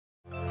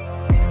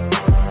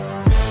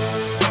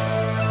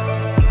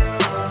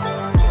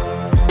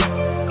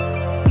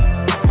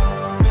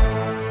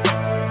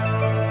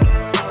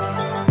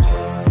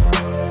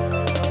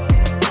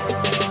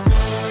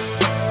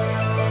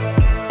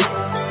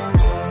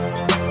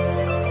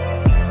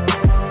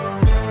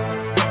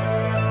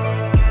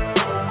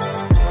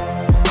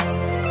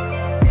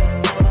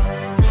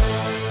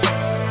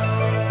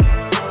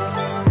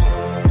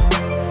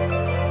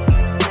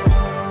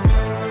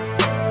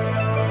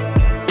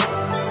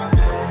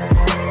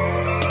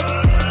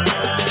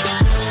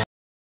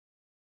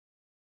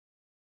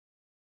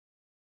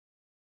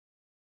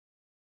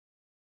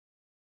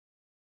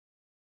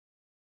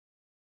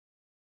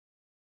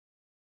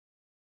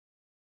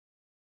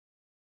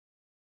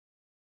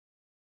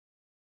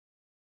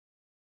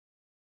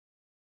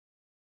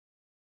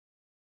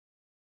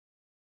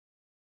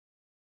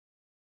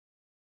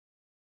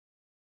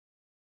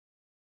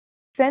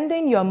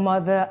Sending your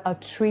mother a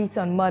treat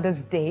on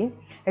Mother's Day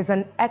is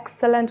an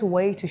excellent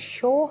way to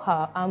show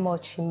her how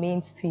much she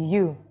means to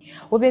you.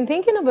 We've been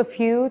thinking of a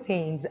few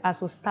things as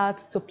we start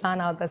to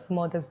plan out this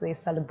Mother's Day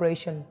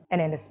celebration.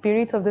 And in the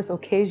spirit of this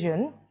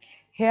occasion,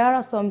 here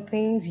are some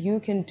things you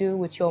can do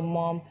with your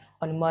mom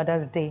on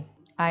Mother's Day.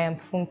 I am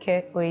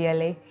Funke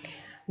Oyele,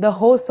 the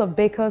host of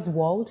Baker's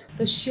World,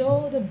 the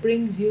show that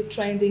brings you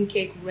trending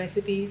cake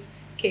recipes,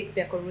 cake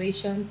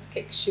decorations,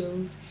 cake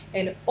shows,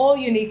 and all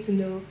you need to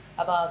know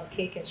about the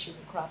cake and sugar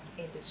craft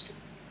industry.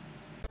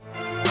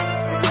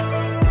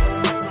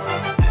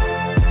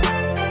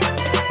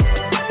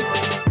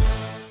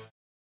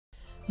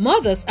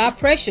 Mothers are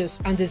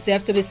precious and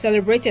deserve to be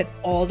celebrated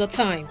all the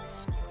time.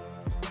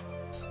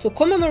 To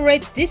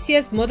commemorate this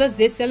year's Mother's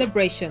Day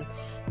celebration,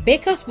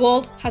 Baker's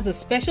World has a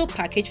special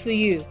package for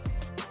you.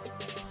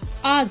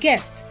 Our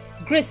guest,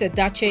 Grace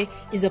Edache,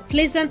 is a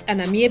pleasant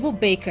and amiable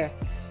baker.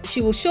 She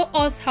will show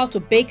us how to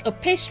bake a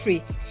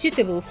pastry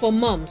suitable for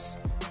moms.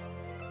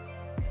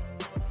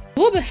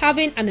 We'll be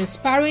having an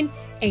inspiring,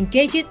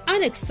 engaging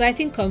and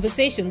exciting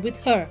conversation with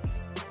her.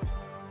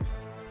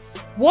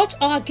 Watch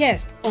our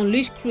guest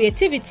unleash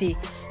creativity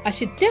as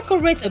she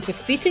decorates a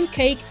befitting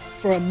cake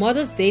for a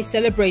Mother's Day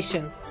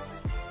celebration.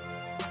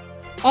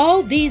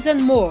 All these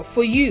and more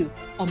for you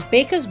on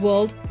Baker's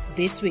World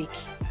this week.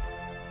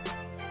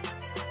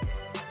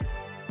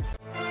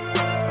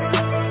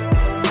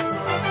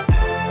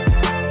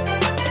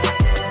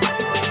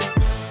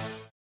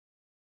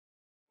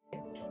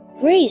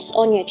 Grace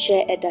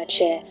Onyeche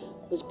Edache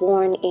was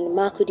born in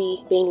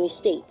Makurdi, Benue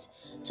State,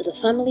 to the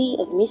family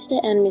of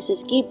Mr. and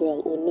Mrs.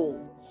 Gabriel Onu.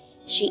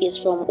 She is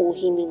from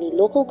Ohimini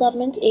local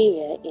government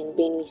area in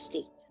Benue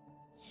State.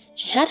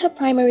 She had her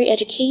primary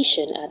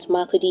education at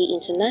Makurdi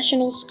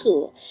International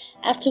School,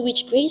 after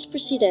which Grace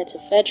proceeded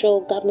to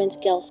Federal Government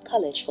Girls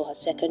College for her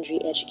secondary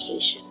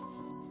education.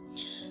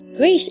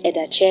 Grace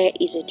Edache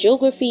is a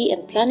geography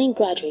and planning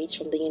graduate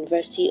from the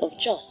University of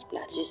Jos,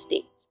 Plateau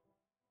State.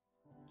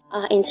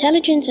 Our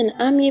intelligent and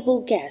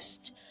amiable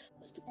guest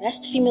was the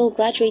best female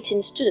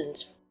graduating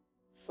student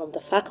from the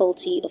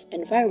Faculty of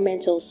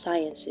Environmental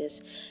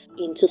Sciences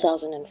in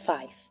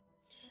 2005.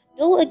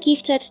 Though a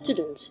gifted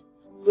student,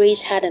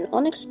 Grace had an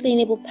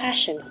unexplainable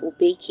passion for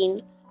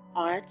baking,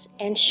 art,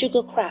 and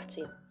sugar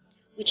crafting,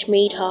 which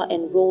made her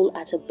enroll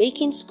at a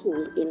baking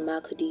school in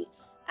Makurdi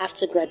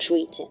after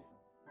graduating.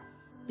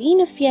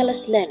 Being a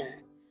fearless learner,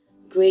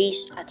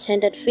 Grace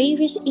attended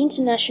various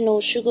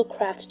international sugar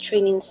craft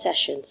training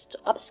sessions to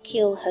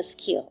upskill her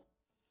skill.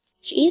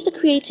 She is the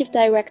creative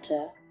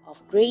director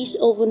of Grace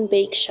Oven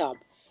Bake Shop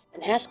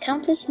and has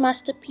countless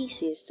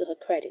masterpieces to her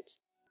credit.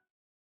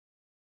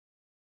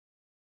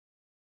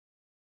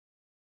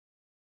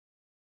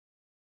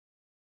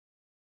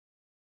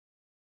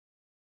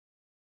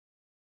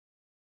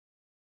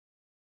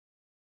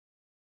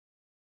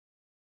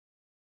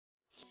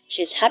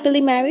 She is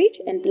happily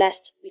married and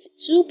blessed with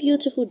 2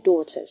 beautiful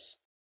daughters.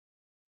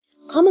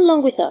 Come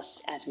along with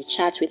us as we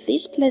chat with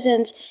this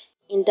pleasant,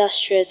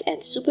 industrious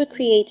and super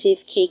creative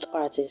cake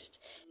artist,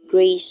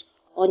 Grace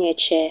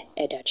Onyeche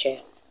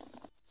Edache.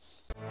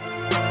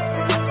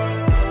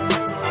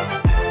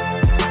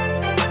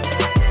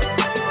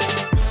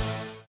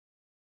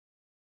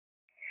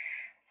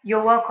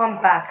 You're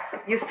welcome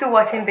back. You're still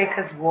watching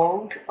Baker's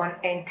World on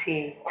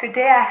NTA.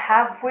 Today I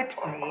have with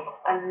me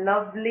a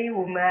lovely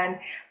woman,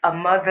 a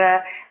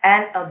mother,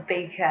 and a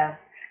baker.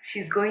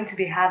 She's going to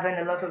be having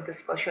a lot of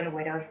discussion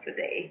with us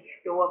today.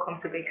 You're welcome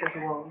to Baker's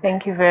World.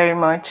 Thank you very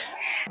much.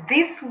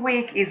 This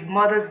week is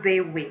Mother's Day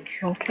week.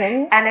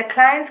 Okay. And a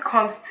client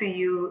comes to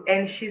you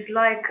and she's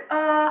like,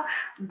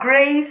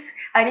 Grace,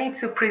 I need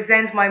to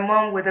present my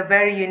mom with a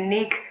very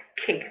unique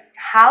cake.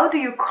 How do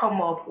you come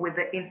up with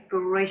the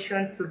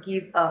inspiration to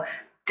give a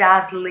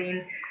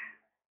dazzling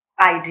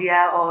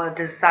idea or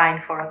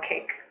design for a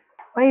cake?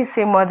 When you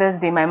say Mother's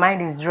Day, my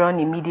mind is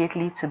drawn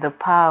immediately to the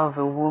power of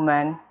a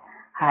woman,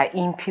 her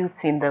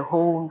input in the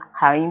home,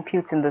 her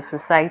input in the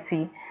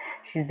society.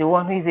 She's the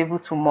one who is able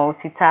to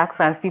multitask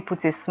and still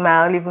put a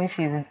smile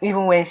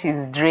even when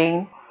she's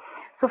drained.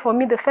 So for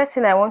me, the first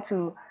thing that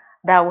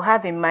I will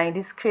have in mind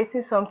is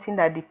creating something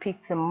that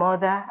depicts a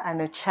mother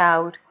and a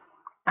child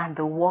and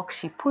the work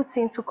she puts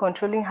into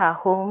controlling her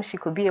home. She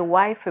could be a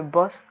wife, a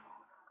boss,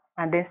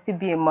 and then still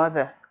be a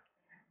mother.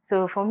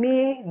 So for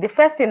me, the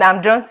first thing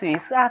I'm drawn to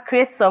is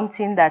create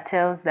something that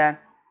tells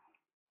that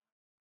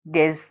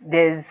there's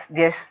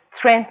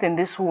strength in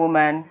this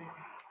woman.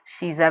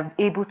 She's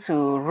able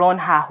to run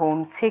her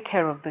home, take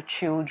care of the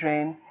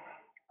children,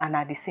 and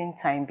at the same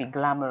time be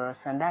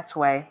glamorous. And that's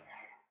why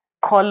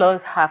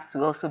colors have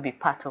to also be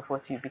part of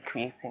what you'll be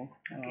creating.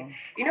 Okay.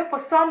 You know, for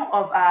some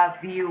of our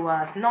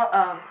viewers,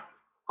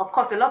 of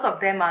course, a lot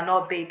of them are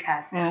not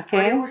bakers, okay,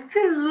 but they would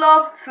still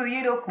love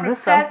to,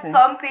 prepare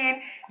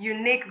something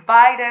unique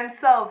by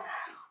themselves.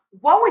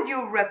 What would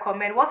you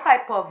recommend? What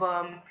type of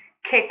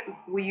cake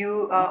will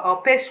you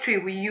or pastry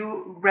will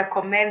you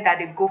recommend that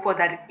they go for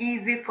that is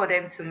easy for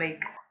them to make?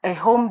 a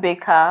home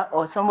baker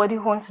or somebody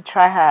who wants to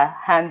try her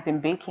hands in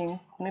baking,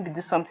 maybe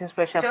do something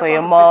special for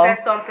your mom.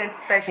 Prepare something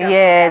special.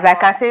 Yes, I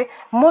can say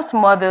most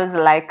mothers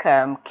like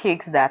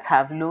cakes that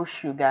have low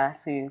sugar.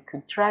 So you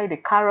could try the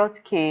carrot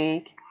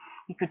cake.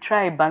 You could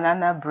try a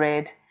banana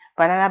bread.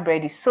 Banana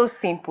bread is so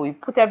simple. You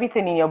put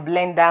everything in your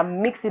blender,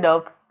 mix it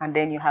up, and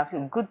then you have a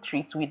good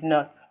treat with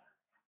nuts.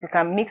 You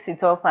can mix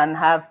it up and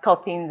have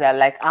toppings that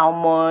like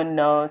almond,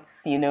 nuts,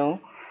 you know.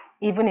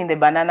 Even in the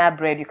banana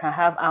bread, you can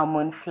have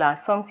almond flour,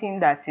 something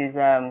that is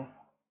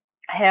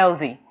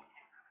healthy.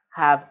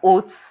 Have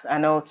oats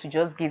and all to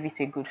just give it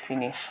a good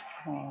finish.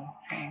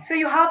 So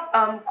you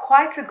have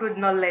quite a good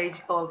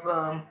knowledge of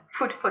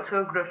food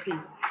photography.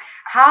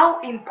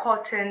 How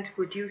important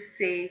would you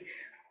say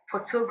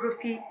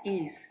photography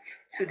is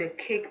to the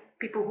cake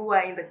people who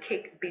are in the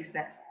cake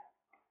business?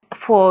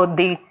 For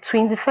the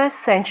 21st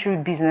century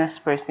business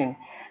person,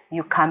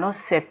 you cannot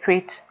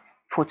separate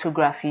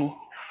photography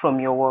from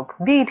your work,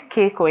 be it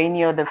cake or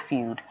any other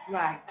field.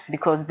 Right.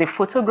 Because the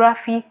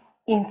photography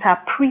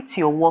interprets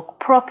your work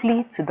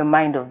properly to the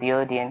mind of the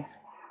audience.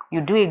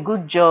 You do a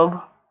good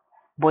job,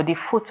 but the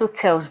photo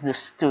tells the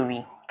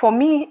story. For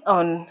me,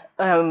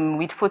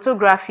 with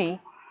photography,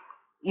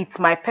 it's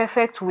my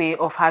perfect way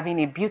of having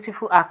a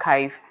beautiful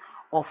archive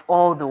of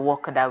all the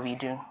work that we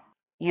do.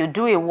 You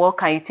do a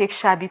work and you take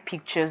shabby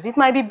pictures. It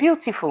might be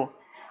beautiful,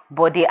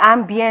 but the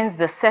ambience,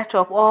 the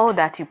setup, all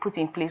that you put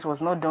in place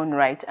was not done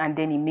right, and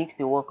then it makes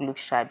the work look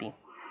shabby.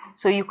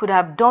 So you could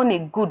have done a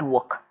good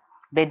work,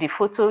 but the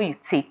photo you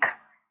take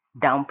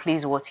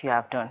downplays what you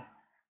have done.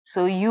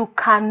 So you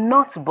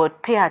cannot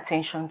but pay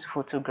attention to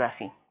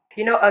photography.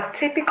 You know, a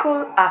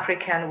typical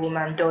African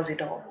woman does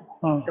it all.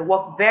 They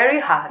work very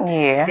hard.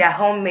 Yeah. They are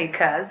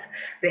homemakers.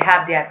 They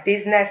have their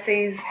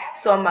businesses.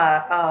 Some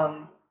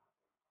are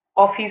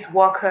office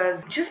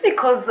workers. Just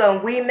because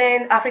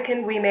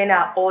African women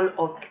are all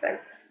of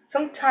this,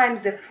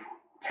 sometimes they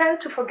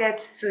tend to forget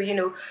to, you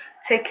know,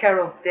 take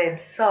care of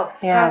themselves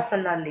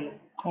personally.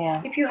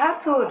 Yeah. If you have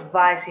to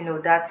advise, you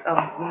know, that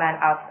woman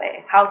out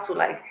there, how to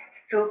like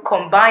still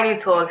combine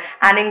it all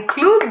and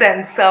include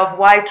themselves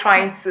while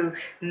trying to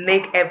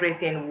make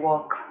everything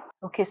work.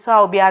 Okay, so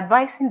I'll be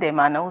advising them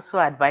and also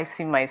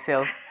advising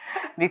myself,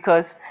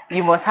 because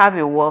you must have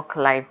a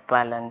work-life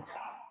balance.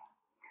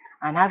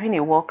 And having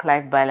a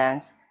work-life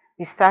balance,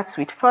 it starts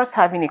with first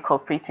having a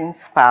cooperating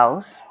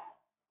spouse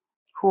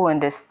who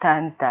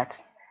understands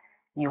that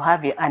you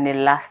have an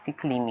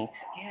elastic limit.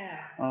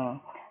 Yeah.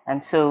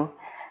 And so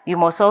you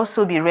must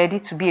also be ready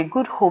to be a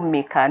good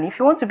homemaker. And if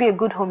you want to be a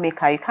good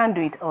homemaker, you can't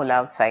do it all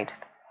outside.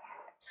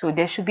 So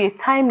there should be a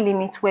time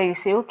limit where you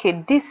say,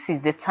 okay, this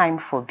is the time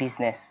for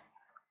business.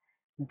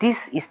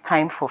 This is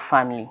time for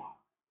family.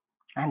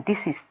 And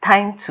this is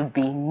time to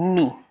be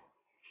me.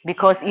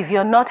 Because if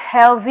you're not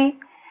healthy,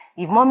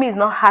 if mommy is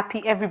not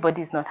happy,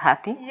 everybody is not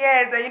happy.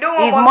 Yes, and you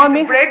don't want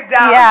mommy to break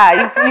down.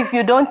 Yeah, if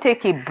you don't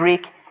take a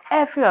break,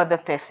 every other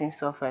person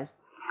suffers.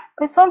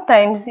 But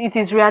sometimes it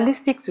is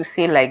realistic to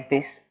say like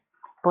this,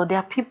 but there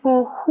are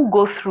people who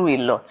go through a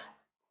lot.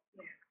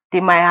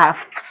 They might have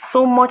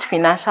so much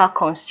financial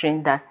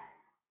constraint that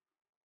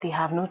they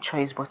have no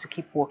choice but to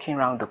keep walking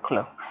around the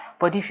clock.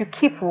 But if you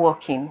keep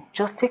walking,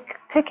 just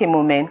take a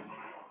moment,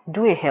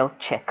 do a health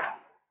check.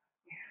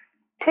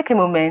 Take a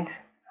moment,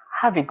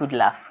 have a good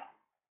laugh.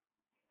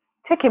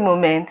 Take a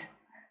moment,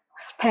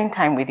 spend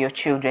time with your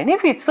children.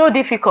 If it's so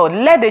difficult,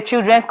 let the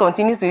children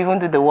continue to even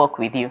do the work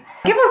with you.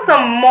 Give us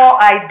some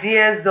more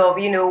ideas of,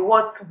 you know,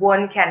 what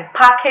one can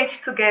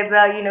package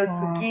together, you know,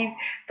 to give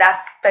that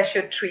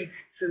special treat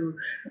to,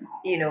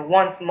 you know,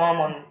 one's mom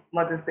on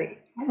Mother's Day.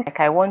 Like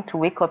I want to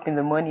wake up in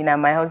the morning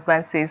and my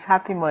husband says,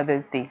 Happy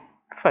Mother's Day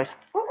first.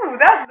 Ooh,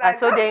 that's nice. And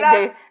so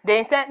the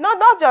intent, no,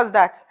 not just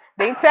that.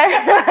 The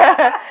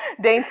intent,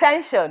 the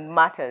intention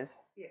matters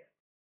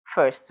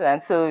first.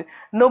 And so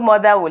no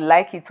mother would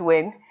like it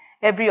when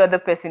every other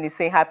person is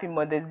saying Happy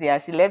Mother's Day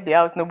and she left the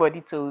house, nobody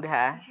told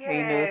her. Yes,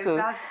 you know, so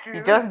that's true.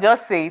 you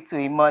just say to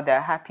a mother,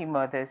 Happy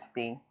Mother's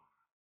Day.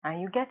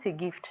 And you get a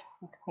gift,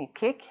 a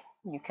cake.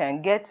 You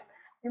can get,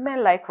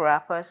 women like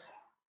wrappers.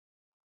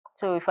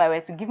 So if I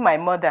were to give my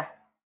mother,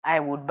 I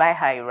would buy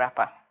her a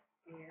wrapper.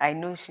 Yeah. I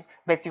know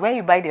but when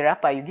you buy the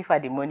wrapper, you give her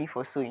the money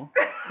for sewing.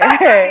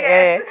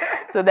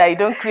 So that you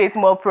don't create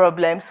more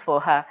problems for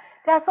her.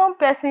 There are some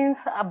persons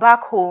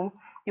back home,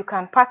 you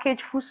can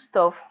package food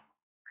stuff,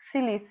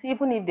 seal it,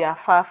 even if they are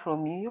far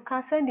from you. You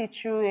can send it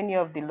through any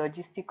of the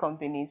logistic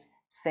companies,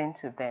 send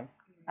to them,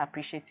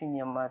 appreciating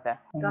your mother.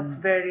 That's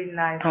very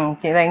nice.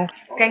 Okay, thank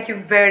you. Thank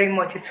you very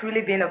much. It's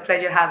really been a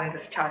pleasure having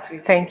this chat with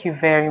you. Thank you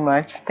very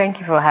much. Thank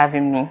you for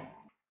having me.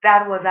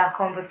 That was our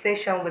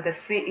conversation with the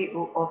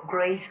CEO of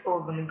Grace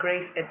Oven,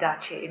 Grace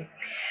Edache.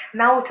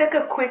 Now we'll take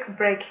a quick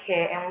break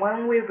here, and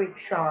when we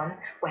return,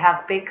 we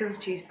have Baker's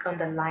Gist on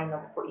the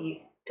lineup for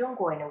you. Don't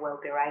go anywhere, we'll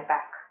be right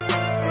back.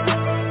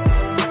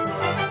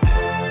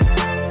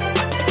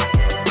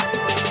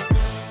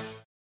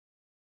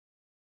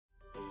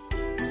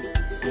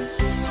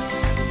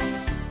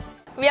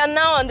 We are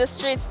now on the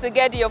streets to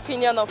get the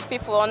opinion of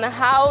people on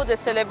how they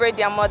celebrate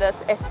their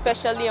mothers,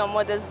 especially on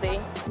Mother's Day.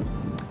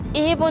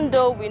 even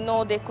though we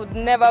know they could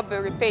never be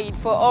repaid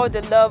for all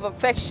the love,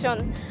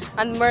 affection,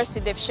 and mercy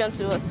they've shown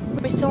to us.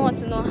 We still want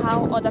to know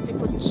how other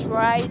people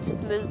try to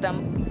please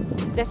them.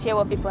 Let's hear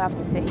what people have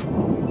to say.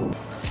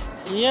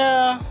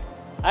 Yeah,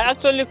 I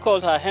actually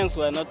called her, hence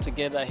we're not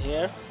together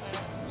here.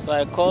 So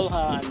I called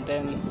her and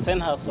then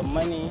sent her some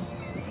money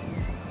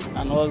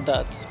and all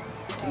that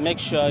to make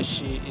sure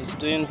she is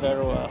doing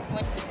very well.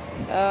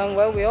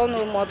 Well, we all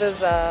know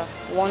mothers are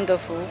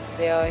wonderful,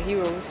 they are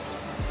heroes.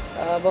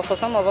 But for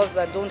some of us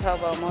that don't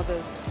have our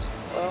mothers,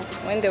 well,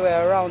 when they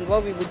were around,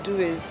 what we would do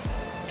is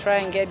try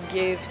and get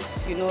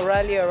gifts, you know,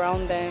 rally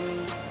around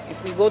them.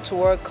 If we go to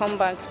work, come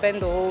back,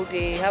 spend the whole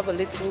day, have a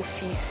little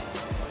feast,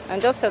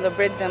 and just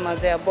celebrate them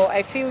as they are. But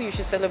I feel you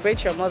should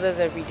celebrate your mothers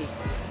every day.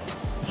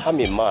 I'm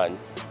a man,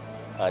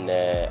 and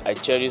I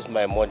cherish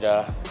my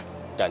mother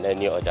than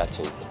any other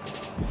thing.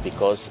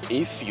 Because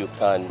if you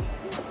can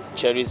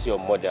cherish your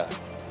mother,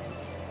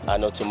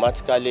 and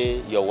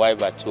automatically your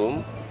wife at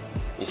home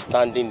is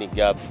standing the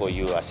gap for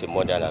you as a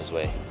mother as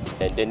well.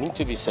 And they need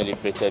to be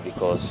celebrated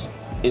because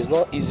it's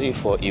not easy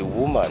for a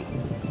woman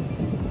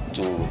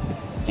to,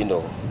 you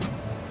know,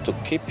 to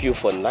keep you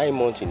for 9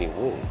 months in a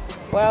womb.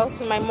 Well,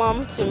 to my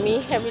mom, to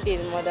me, every day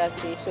is Mother's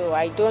Day, so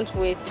I don't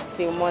wait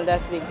till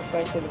Mother's Day before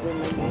I celebrate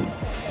my mom.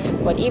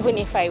 But even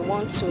if I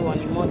want to on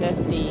a Mother's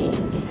Day,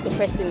 the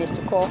first thing is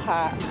to call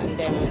her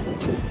and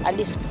at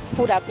least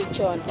put her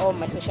picture on all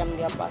my social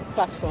media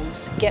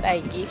platforms, get her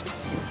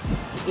gifts,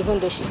 even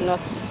though she's not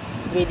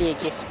really a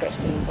gift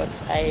person,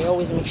 but I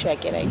always make sure I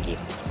get her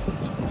gifts.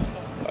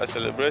 I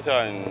celebrate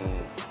her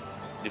in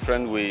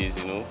different ways,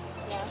 you know,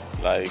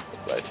 like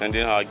by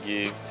sending her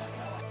gifts.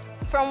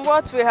 From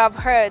what we have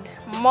heard,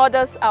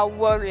 mothers are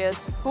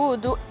warriors who will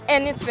do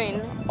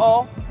anything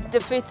or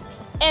defeat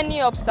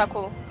any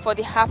obstacle for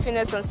the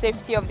happiness and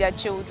safety of their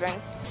children.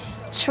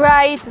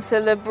 Try to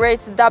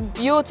celebrate that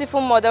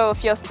beautiful mother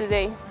of yours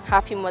today.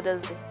 Happy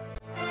Mother's Day.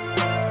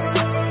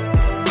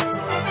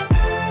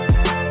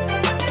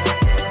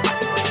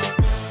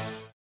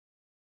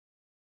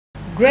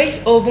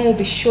 Grace Oven will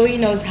be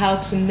showing us how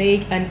to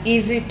make an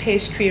easy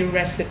pastry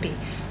recipe,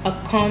 a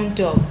corn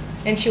dog,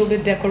 and she'll be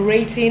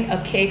decorating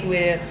a cake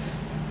with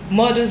a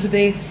Mother's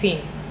Day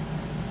theme.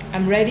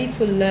 I'm ready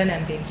to learn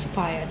and be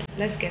inspired.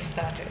 Let's get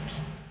started.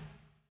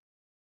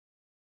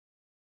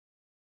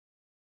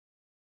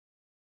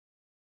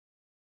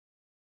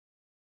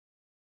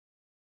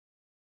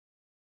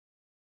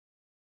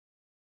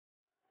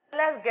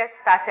 Let's get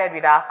started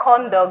with our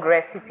corn dog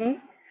recipe.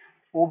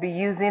 We'll be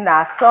using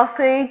our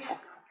sausage.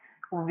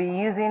 We'll be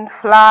using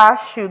flour,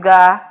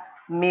 sugar,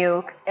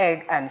 milk,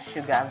 egg, and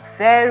sugar.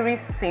 Very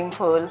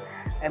simple.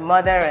 A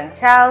mother and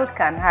child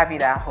can have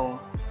it at home.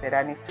 But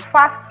then it's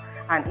fast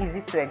and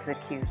easy to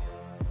execute.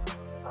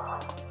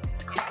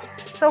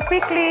 So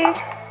quickly,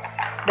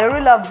 the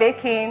rule of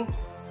baking: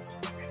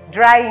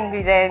 dry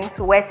ingredients,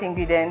 wet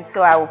ingredients.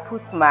 So I will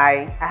put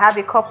I have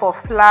a cup of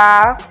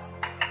flour.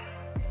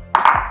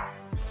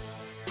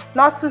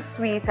 Not too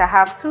sweet. I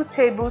have 2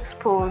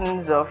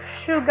 tablespoons of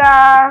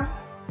sugar.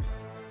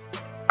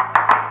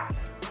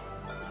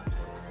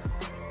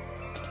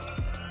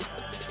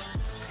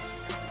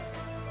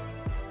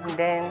 And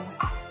then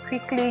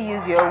quickly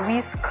use your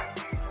whisk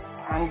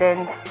and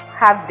then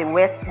have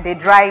the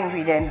dry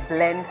ingredients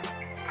blend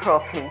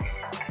properly.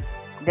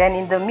 Then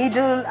in the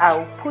middle,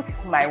 I'll put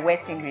my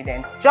wet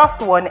ingredients,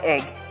 just 1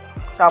 egg.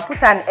 So I'll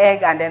put an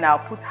egg and then I'll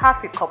put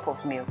half a cup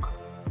of milk.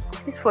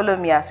 Please follow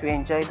me as we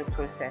enjoy the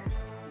process.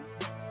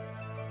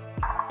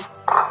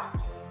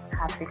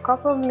 Half a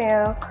cup of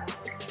milk,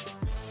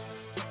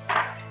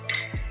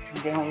 and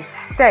then we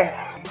stir.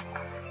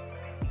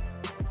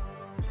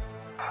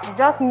 You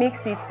just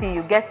mix it till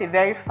you get a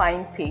very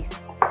fine paste.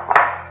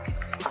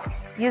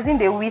 Using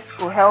the whisk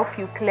will help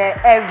you clear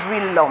every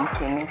lump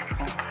in it.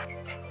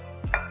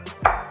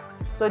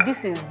 So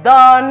this is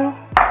done,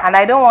 and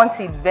I don't want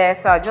it bare,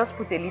 so I'll just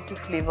put a little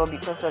flavor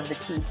because of the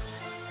kids.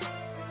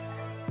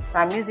 So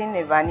I'm using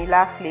a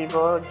vanilla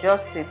flavor,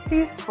 just a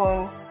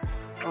teaspoon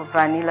of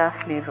vanilla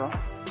flavor.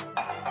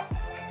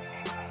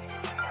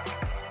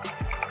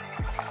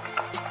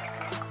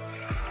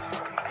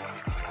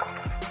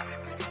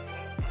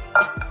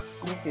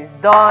 This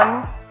is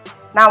done.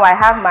 Now I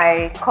have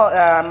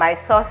my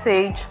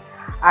sausage.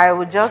 I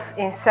will just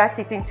insert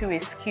it into a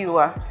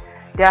skewer.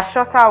 They are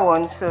shorter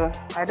ones, so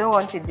I don't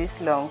want it this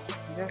long.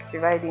 Just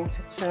divide it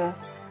into 2.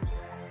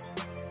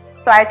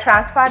 So I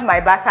transferred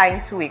my batter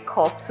into a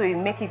cup, so it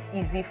make it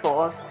easy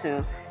for us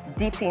to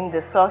dip in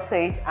the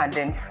sausage and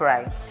then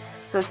fry.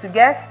 So to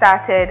get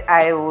started,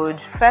 I would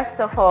first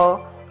of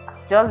all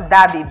just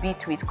dab a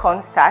bit with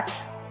cornstarch.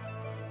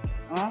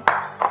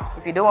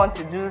 If you don't want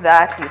to do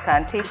that, you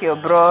can take your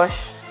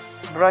brush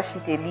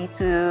it a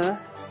little,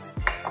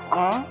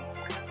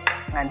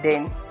 and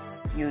then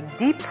you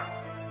dip,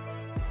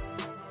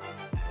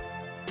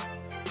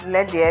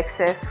 let the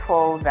excess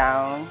fall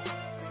down,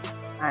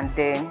 and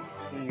then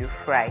you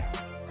fry.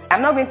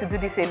 I'm not going to do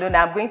this alone.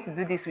 I'm going to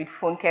do this with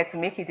Funke to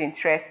make it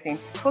interesting.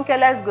 Funke,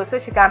 let's go so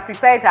she can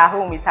prepare it at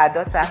home with her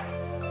daughter.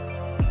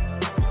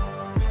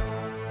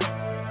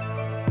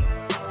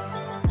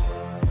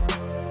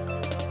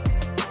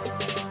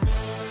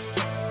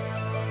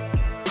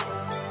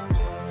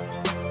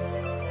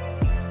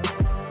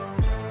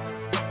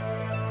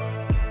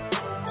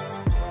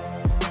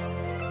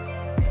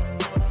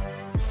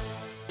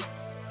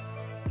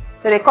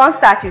 So the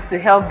cornstarch is to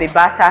help the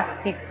batter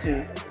stick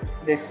to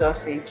the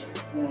sausage.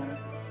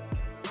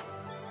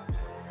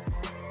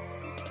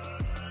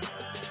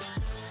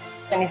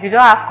 And if you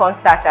don't have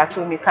cornstarch at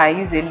home, you can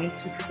use a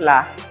little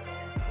flour.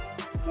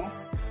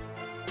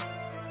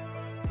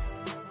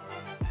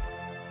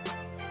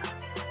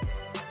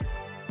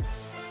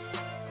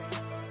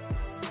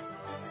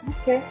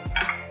 Okay.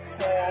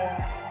 So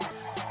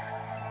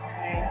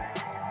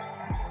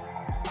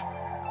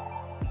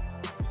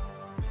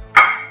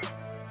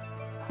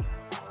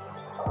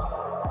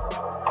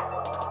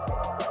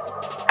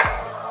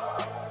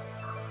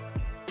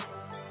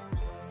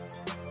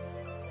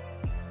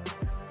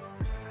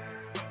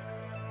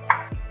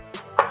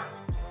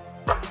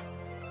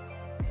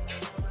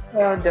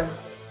well done.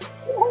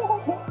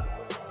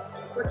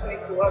 Put me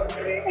to work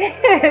today.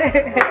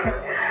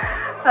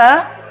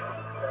 Huh?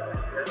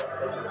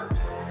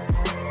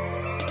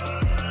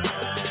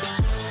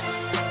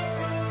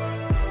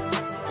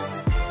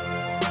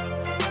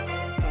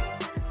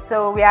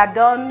 So we are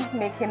done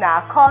making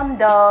our corn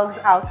dogs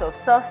out of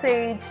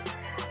sausage.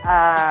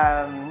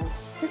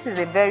 This is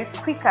a very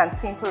quick and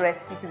simple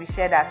recipe to be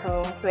shared at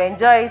home. To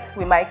enjoy it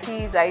with my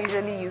kids, I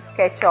usually use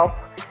ketchup.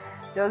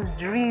 Just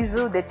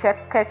drizzle the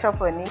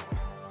ketchup on it.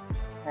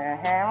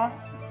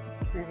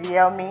 This is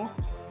yummy.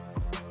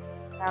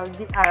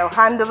 I'll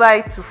hand over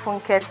it to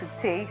Funke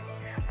to taste.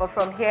 But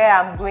from here,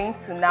 I'm going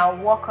to now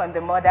work on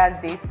the Mother's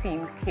Day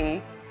themed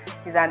cake.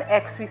 It's an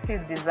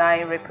exquisite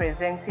design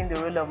representing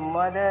the role of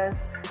mothers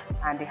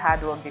and the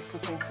hard work they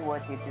put into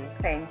what they do.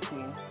 Thank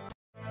you.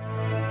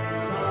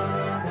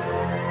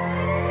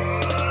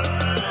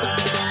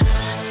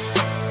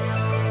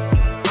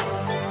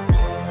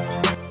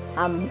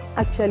 I'm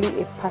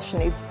actually a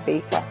passionate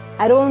baker.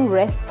 I don't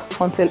rest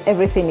until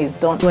everything is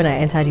done. When I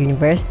entered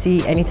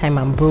university, anytime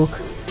I'm broke,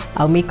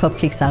 I'll make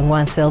cupcakes and go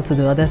and sell to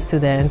the other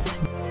students.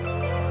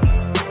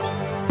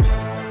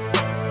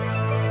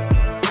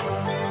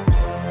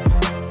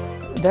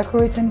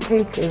 Decorating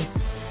cake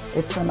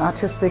it's an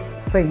artistic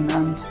thing,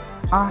 and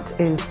art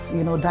is,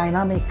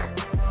 dynamic.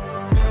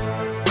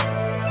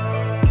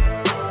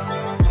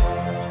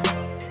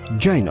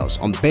 Join us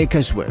on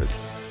Baker's World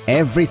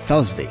every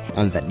Thursday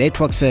on the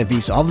network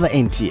service of the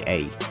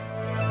NTA.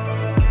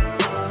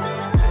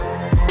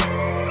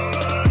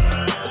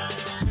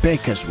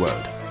 Baker's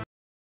World.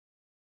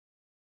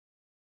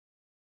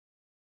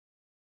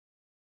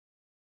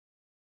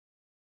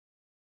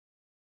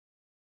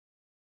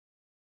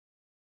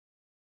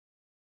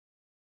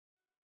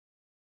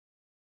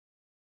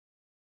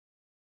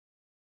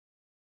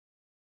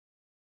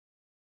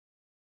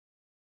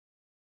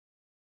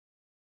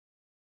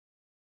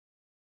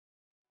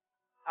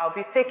 I'll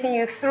be taking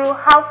you through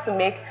how to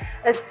make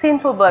a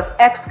simple but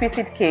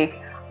exquisite cake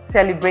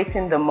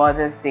celebrating the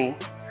Mother's Day.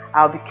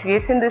 I'll be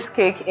creating this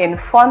cake in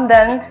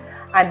fondant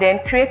and then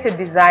create a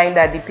design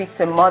that depicts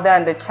a mother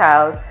and a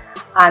child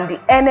and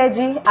the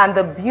energy and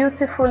the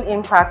beautiful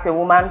impact a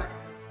woman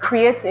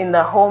creates in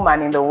the home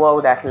and in the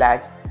world at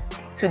large.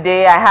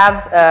 Today I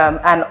have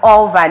an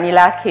all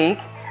vanilla cake.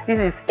 This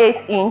is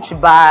 8"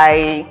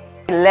 by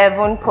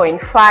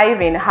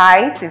 11.5 in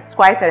height. It's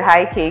quite a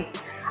high cake.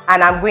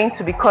 And I'm going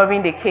to be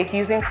covering the cake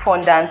using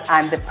fondant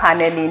and the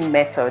paneling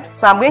method.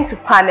 So I'm going to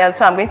panel,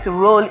 so I'm going to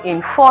roll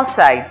in 4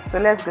 sides. So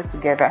let's go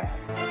together.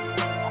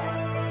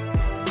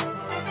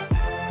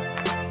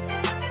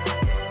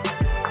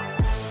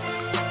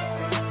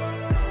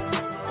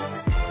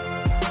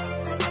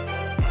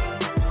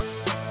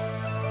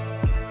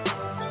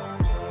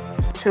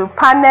 To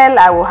panel,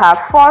 I will have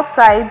 4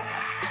 sides.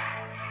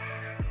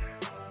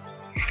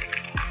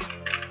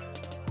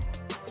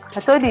 I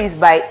told you it's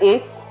by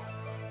 8.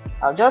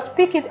 I'll just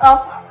pick it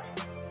up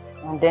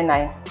and then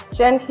I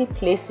gently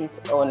place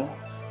it on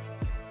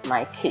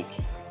my cake.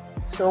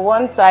 So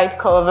one side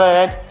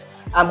covered.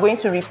 I'm going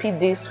to repeat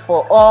this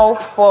for all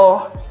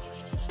 4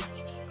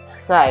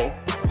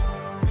 sides.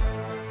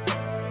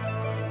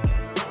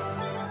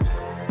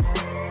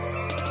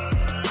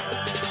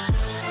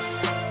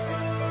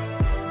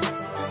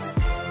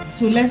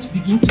 So let's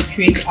begin to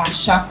create our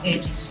sharp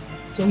edges.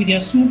 So with your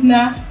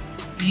smoother,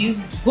 you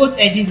use both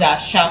edges are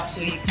sharp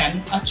so you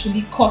can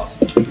actually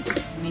cut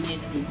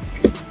immediately.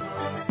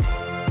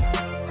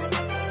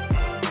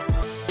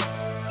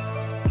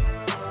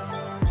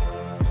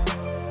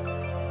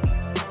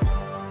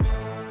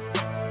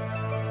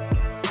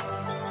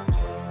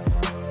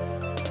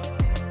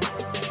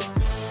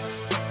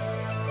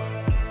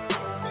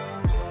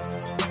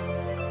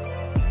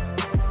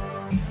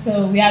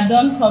 So we are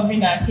done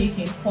covering our cake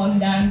in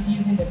fondant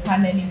using the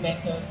paneling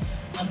method.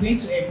 I'm going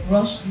to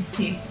airbrush this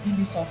cake to give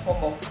you some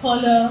form of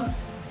color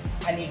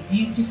and a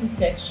beautiful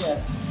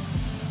texture.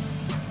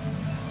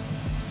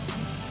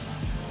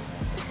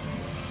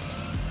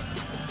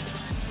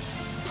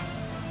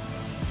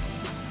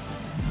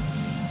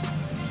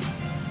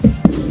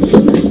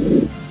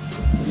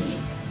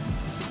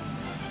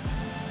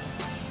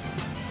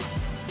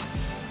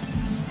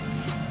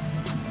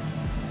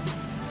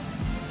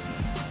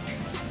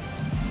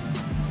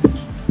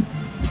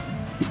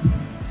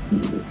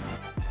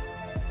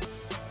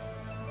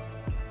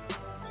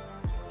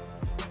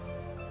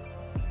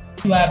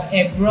 You have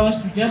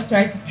airbrushed, we just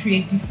try to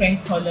create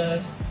different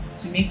colors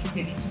to make it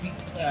a little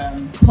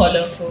bit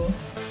colorful.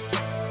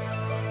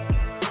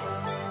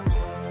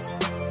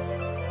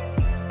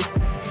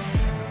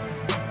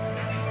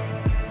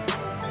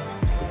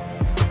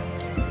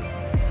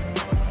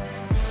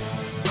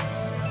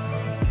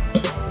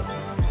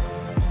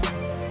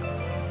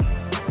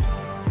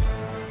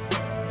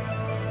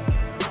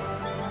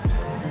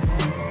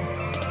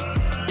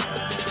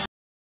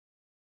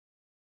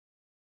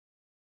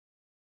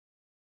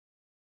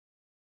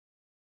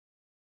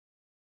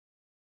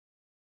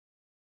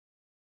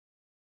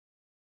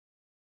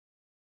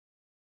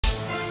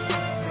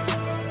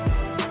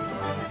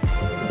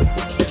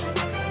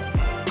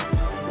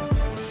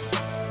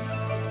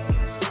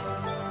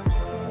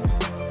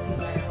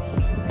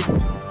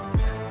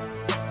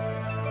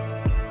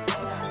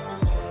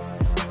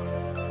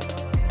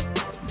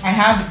 I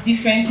have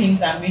different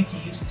things I'm going to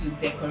use to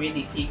decorate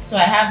the cake. So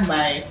I have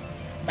my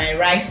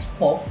rice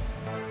puff.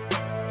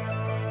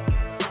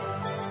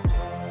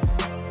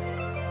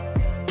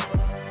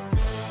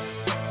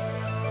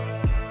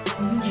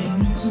 Use a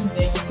little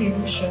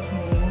vegetable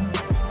sharpening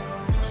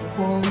to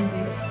hold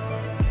it.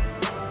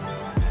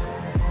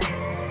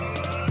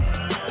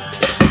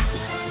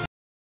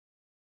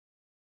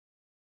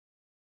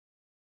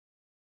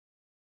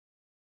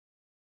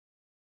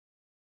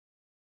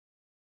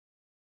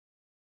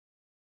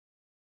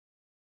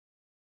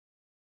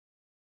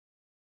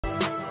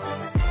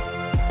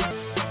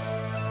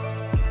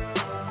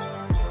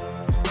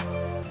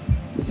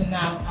 So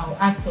now I'll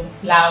add some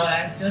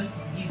flour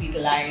just to give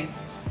it like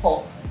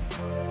pop.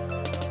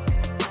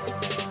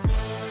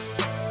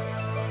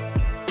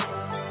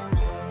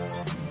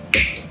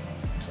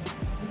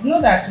 You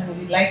know that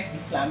we like to be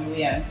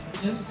flamboyant,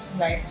 so just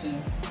like to,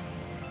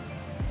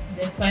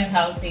 despite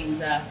how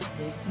things are,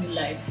 there's still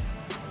life.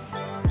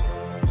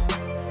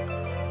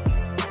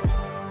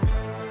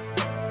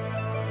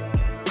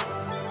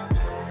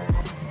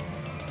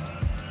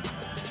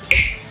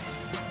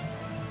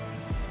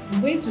 I'm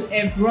going to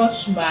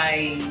airbrush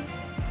my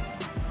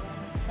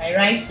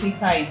rice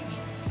paper a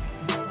bit.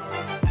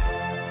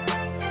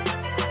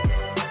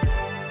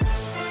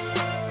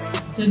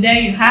 So there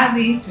you have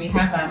it. We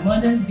have our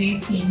Mother's Day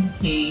themed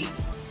cake.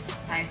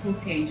 I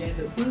hope you enjoy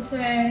the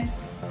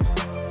process.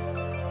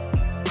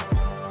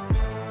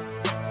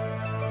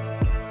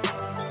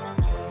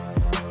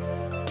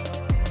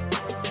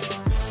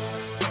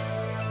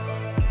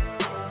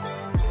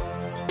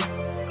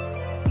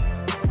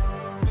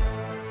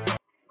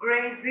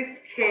 Grace, this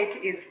cake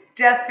is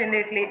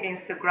definitely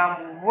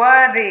Instagram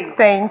worthy.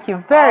 Thank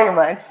you very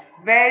much.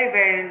 Very,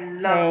 very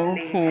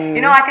lovely. Thank you.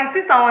 You know, I can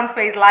see someone's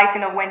face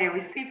lighting up when they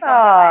receive something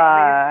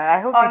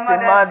I like this. hope on it's a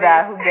Mother's mother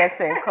Day. who gets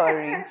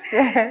encouraged.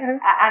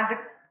 And the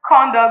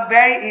conduct,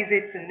 very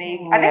easy to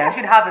make. I think I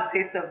should have a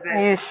taste of this.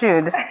 You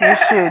should. You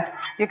should.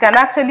 You can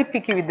actually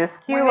pick it with the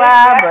skewer. We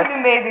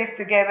actually made this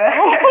together.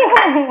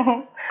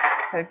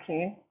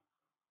 Okay.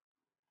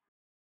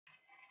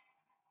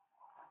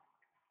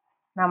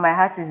 Now my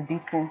heart is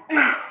beating.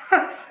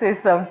 Say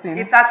something.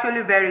 It's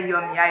actually very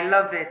yummy. I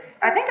love it.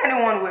 I think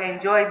anyone will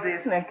enjoy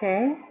this.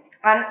 Okay.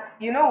 And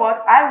you know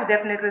what? I would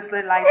definitely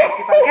still like it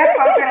if I get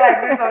something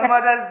like this on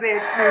Mother's Day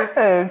too.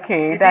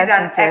 Okay, you that's did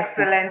an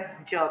interesting.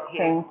 excellent job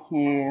here. Thank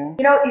you.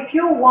 You know, if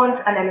you want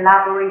an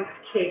elaborate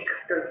cake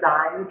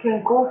design, you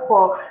can go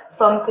for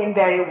something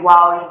very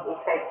wowing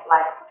effect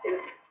like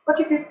this. But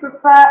if you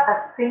prefer a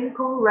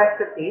simple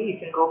recipe, you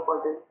can go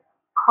for the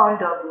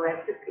conduct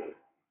recipe.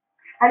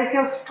 And if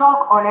you're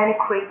stuck on any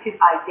creative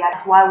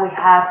ideas, while we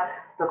have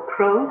the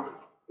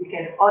pros, you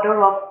can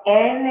order up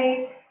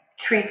any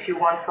treat you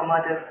want for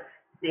Mother's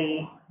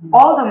Day.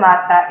 All the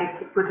matter is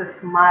to put a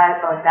smile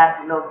on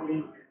that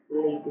lovely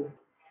lady.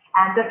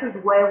 And this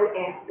is where we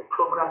end the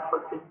program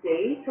for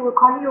today. So we'll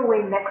come your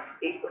way next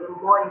week with a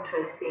more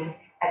interesting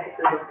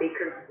episode of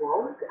Baker's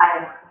World. I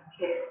am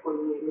here for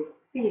you.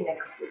 See you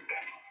next week.